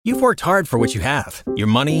You've worked hard for what you have. Your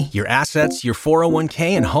money, your assets, your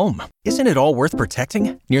 401k, and home. Isn't it all worth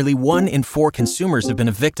protecting? Nearly 1 in 4 consumers have been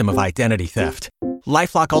a victim of identity theft.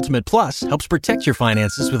 LifeLock Ultimate Plus helps protect your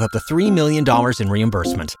finances with up to $3 million in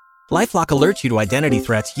reimbursement. LifeLock alerts you to identity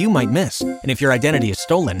threats you might miss. And if your identity is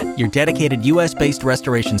stolen, your dedicated U.S.-based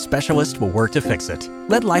restoration specialist will work to fix it.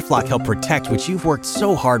 Let LifeLock help protect what you've worked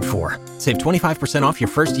so hard for. Save 25% off your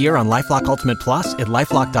first year on LifeLock Ultimate Plus at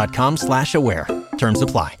LifeLock.com/aware. Terms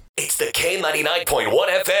apply. It's the K99.1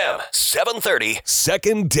 FM, 730.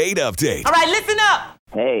 Second date update. All right, listen up.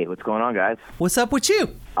 Hey, what's going on, guys? What's up with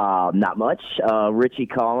you? Not much. Richie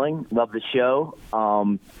calling. Love the show.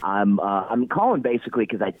 I'm calling basically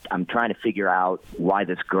because I'm trying to figure out why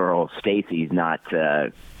this girl Stacey's not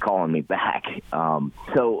calling me back.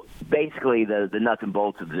 So basically, the nuts and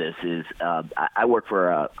bolts of this is I work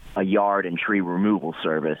for a yard and tree removal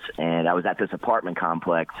service, and I was at this apartment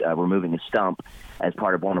complex removing a stump as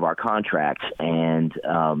part of one of our contracts, and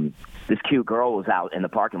this cute girl was out in the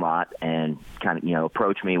parking lot and kind of,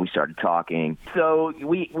 approached me. We started talking. So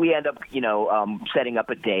we end up, setting up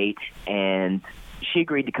a date, and she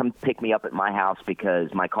agreed to come pick me up at my house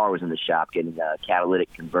because my car was in the shop getting a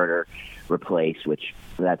catalytic converter replaced, which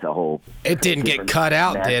that's a whole... It didn't get cut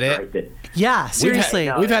out, did it? Right. Yeah,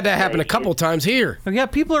 seriously. We've had that happen a couple times here. Yeah,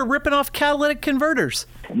 people are ripping off catalytic converters.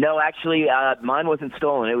 No, actually, mine wasn't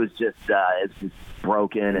stolen. It was just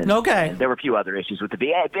broken. And, okay. And there were a few other issues with the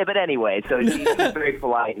vehicle. But anyway, so she was very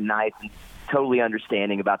polite and nice and totally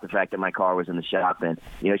understanding about the fact that my car was in the shop. And,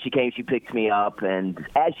 she picks me up. And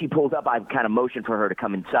as she pulls up, I kind of motioned for her to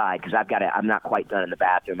come inside because I'm not quite done in the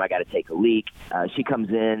bathroom. I got to take a leak. She comes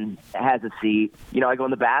in, has a seat. I go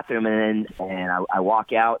in the bathroom and I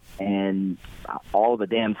walk out, and all of a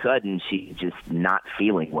damn sudden, she's just not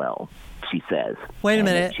feeling well. She says. Wait a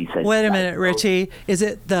minute. Wait a minute, Richie. Is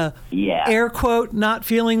it the air quote not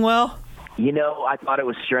feeling well? I thought it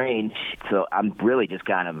was strange, so I'm really just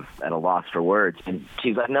kind of at a loss for words. And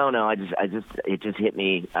she's like, no, it just hit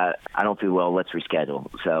me. I don't feel well. Let's reschedule.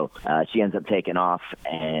 So she ends up taking off,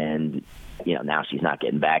 and now she's not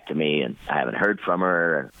getting back to me, and I haven't heard from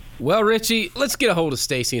her. Well, Richie, let's get a hold of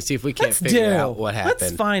Stacey and see if we can't figure out what happened.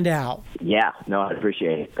 Let's find out. Yeah, no, I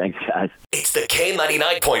appreciate it. Thanks, guys. It's the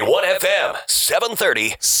K99.1 FM,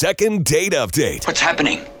 730. Second date update. What's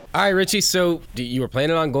happening? All right, Richie, so you were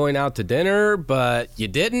planning on going out to dinner, but you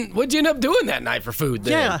didn't? What'd you end up doing that night for food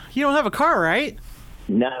then? Yeah, you don't have a car, right?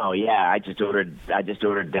 No, I just ordered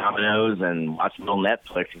Domino's and watched a little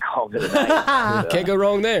Netflix and called it a night. Can't go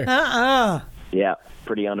wrong there. Yeah,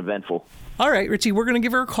 pretty uneventful. All right, Richie, we're going to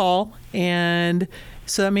give her a call, and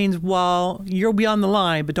so that means you'll be on the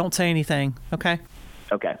line, but don't say anything, okay?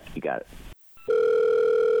 Okay, you got it.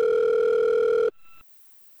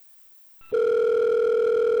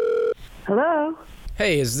 Hello?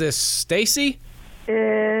 Hey, is this Stacey?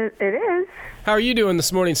 It is. How are you doing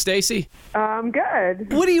this morning, Stacey? I'm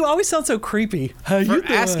good. What do you always sound so creepy? How you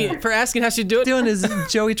doing? For asking how she doing? Doing is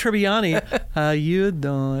Joey Tribbiani. How you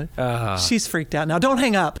doing? She's freaked out now. Don't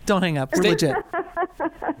hang up. We're legit.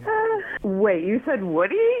 Wait, you said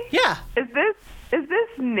Woody? Yeah. Is this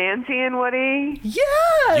Nancy and Woody?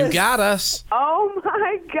 Yes. You got us. Oh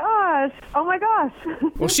my gosh.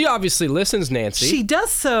 Well, she obviously listens, Nancy. She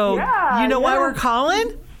does so. Yeah, you know why we're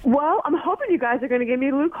calling? Well, I'm hoping you guys are going to give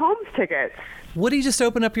me Luke Holmes tickets. Woody, just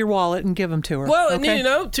open up your wallet and give them to her. Well, okay?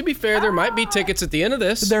 and to be fair, there might be tickets at the end of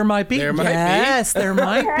this. There might be. Yes, there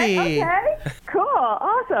might be. Okay. Cool.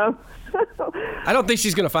 Awesome. I don't think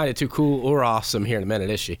she's going to find it too cool or awesome here in a minute,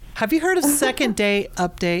 is she? Have you heard of Second Date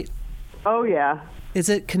Update? Oh, yeah. Is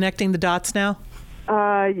it connecting the dots now?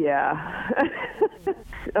 Yeah.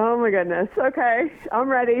 Oh, my goodness. Okay. I'm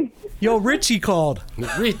ready. Yo, Richie called.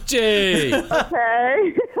 Richie!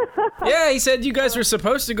 Okay. Yeah, he said you guys were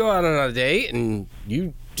supposed to go out on a date, and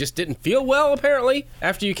you just didn't feel well, apparently,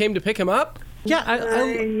 after you came to pick him up. Yeah,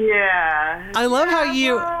 I love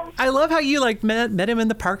how you like met him in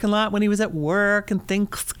the parking lot when he was at work and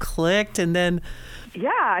things clicked, and then Yeah,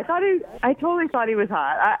 I totally thought he was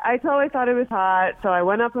hot. I totally thought he was hot. So I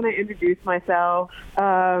went up and I introduced myself.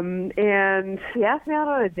 And he asked me out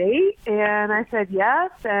on a date, and I said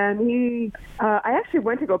yes. And I actually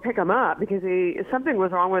went to go pick him up because something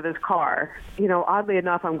was wrong with his car. Oddly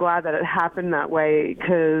enough, I'm glad that it happened that way,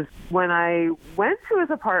 because when I went to his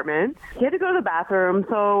apartment, he had to go to the bathroom.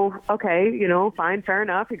 So, okay, fine, fair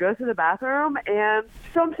enough. He goes to the bathroom, and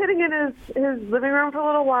so I'm sitting in his living room for a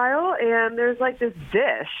little while, and there's like this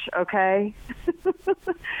dish, okay?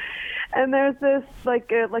 And there's this kind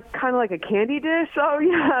of like a candy dish. Oh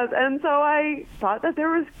yes, and so I thought that there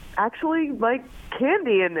was actually like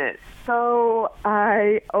candy in it. So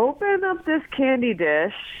I open up this candy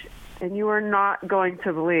dish, and you are not going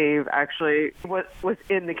to believe actually what was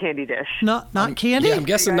in the candy dish. Not candy? Yeah, I'm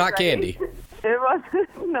guessing not candy. It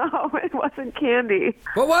wasn't. No, it wasn't candy.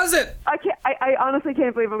 What was it? I honestly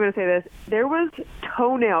can't believe I'm going to say this. There was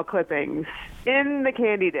toenail clippings in the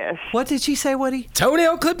candy dish. What did she say, Woody?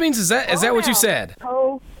 Toenail clippings? Is that what you said?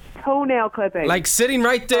 Toenail clippings. Like sitting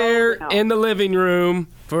right there in the living room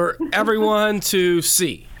for everyone to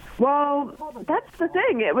see. Well, that's the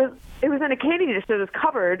thing. It was in a candy dish that was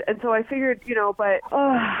covered, and so I figured, but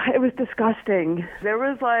it was disgusting. There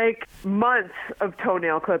was like months of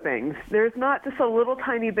toenail clippings. There's not just a little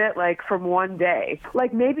tiny bit like from one day.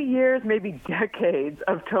 Like maybe years, maybe decades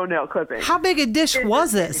of toenail clippings. How big a dish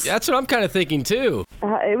was this? That's what I'm kind of thinking too.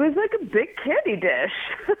 It was like a big candy dish.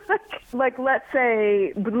 Like, let's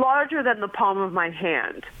say, larger than the palm of my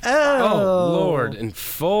hand. Oh Lord. And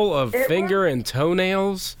full of finger and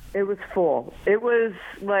toenails? It was full. It was,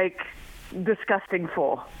 like, disgusting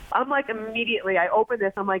full. I'm like, immediately, I open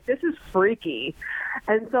this, I'm like, this is freaky.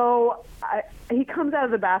 And so he comes out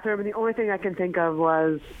of the bathroom, and the only thing I can think of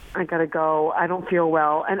was, I gotta go, I don't feel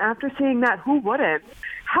well. And after seeing that, who wouldn't?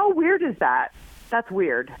 How weird is that? That's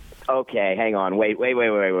weird. Okay, hang on. Wait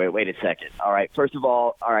a second. All right, first of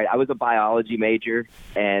all, I was a biology major,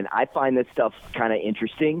 and I find this stuff kind of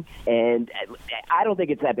interesting, and I don't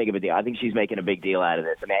think it's that big of a deal. I think she's making a big deal out of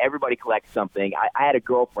this. I mean, everybody collects something. I had a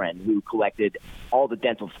girlfriend who collected all the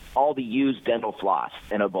used dental floss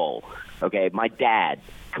in a bowl. Okay, my dad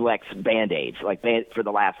collects Band-Aids, for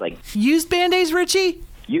the last, Used Band-Aids, Richie?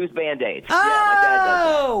 Used Band-Aids. Oh! Yeah, my dad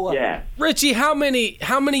does that. Yeah. Richie, how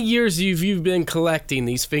many years have you been collecting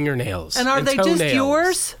these fingernails? And are they toenails? Just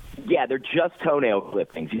yours? Yeah, they're just toenail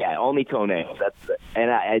clippings. Yeah, only toenails.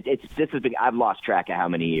 I've lost track of how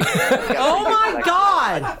many years. Oh my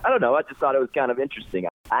God! I don't know. I just thought it was kind of interesting.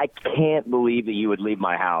 I can't believe that you would leave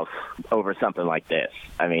my house over something like this.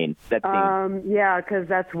 I mean, that seems... Yeah, because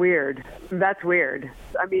that's weird. That's weird.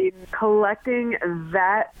 I mean, collecting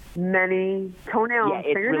that many toenails,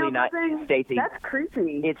 it's really not, Stacey. That's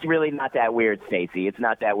creepy. It's really not that weird, Stacey. It's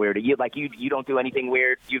not that weird. You don't do anything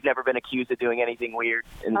weird. You've never been accused of doing anything weird,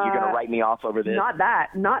 and you're going to write me off over this. Not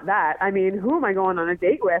that. I mean, who am I going on a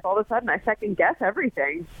date with? All of a sudden, I second guess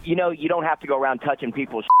everything. You don't have to go around touching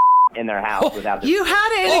people's in their house without... You had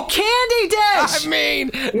it in a candy dish! I mean...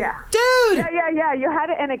 Yeah. Dude! Yeah. You had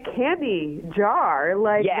it in a candy jar.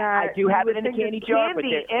 I do have it in a candy jar,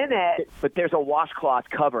 but there's a washcloth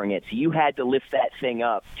covering it, so you had to lift that thing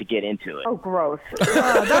up to get into it. Oh, gross.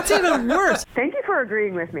 That's even worse. Thank you for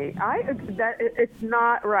agreeing with me. It's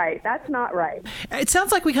not right. That's not right. It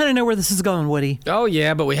sounds like we kind of know where this is going, Woody. Oh,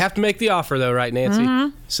 yeah, but we have to make the offer, though, right, Nancy?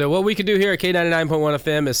 Mm-hmm. So what we could do here at K99.1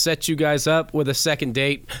 FM is set you guys up with a second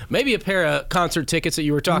date. Maybe a pair of concert tickets that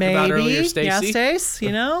you were talking about earlier, Stacey. Yeah, Stace,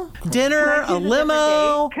 dinner, a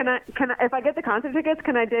limo. Can I, if I get the concert tickets,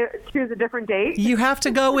 can I choose a different date? You have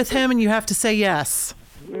to go with him, and you have to say yes.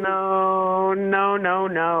 No.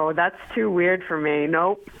 That's too weird for me.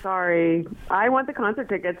 Nope. Sorry. I want the concert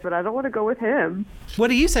tickets, but I don't want to go with him. What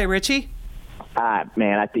do you say, Richie?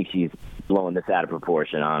 Man, I think she's blowing this out of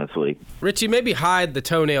proportion, honestly. Richie, maybe hide the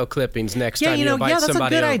toenail clippings next time you invite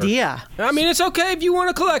somebody over. Yeah, that's a good idea. I mean, it's okay if you want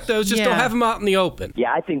to collect those, just don't have them out in the open.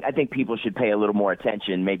 Yeah, I think people should pay a little more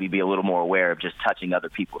attention, maybe be a little more aware of just touching other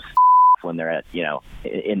people's when they're at,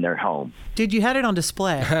 in their home. Dude, you had it on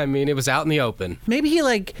display. I mean, it was out in the open. Maybe he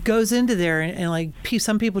goes into there and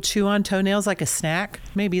some people chew on toenails like a snack.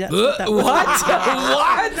 Maybe that's what that was.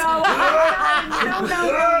 What? No.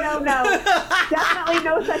 Definitely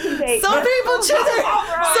no second date. Some people chew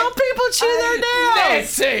their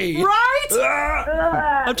nails. Nancy! Right?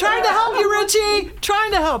 I'm trying to help you, Richie.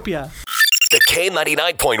 Trying to help you. The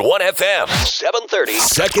K99.1 FM, 7:30.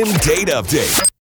 Second date update.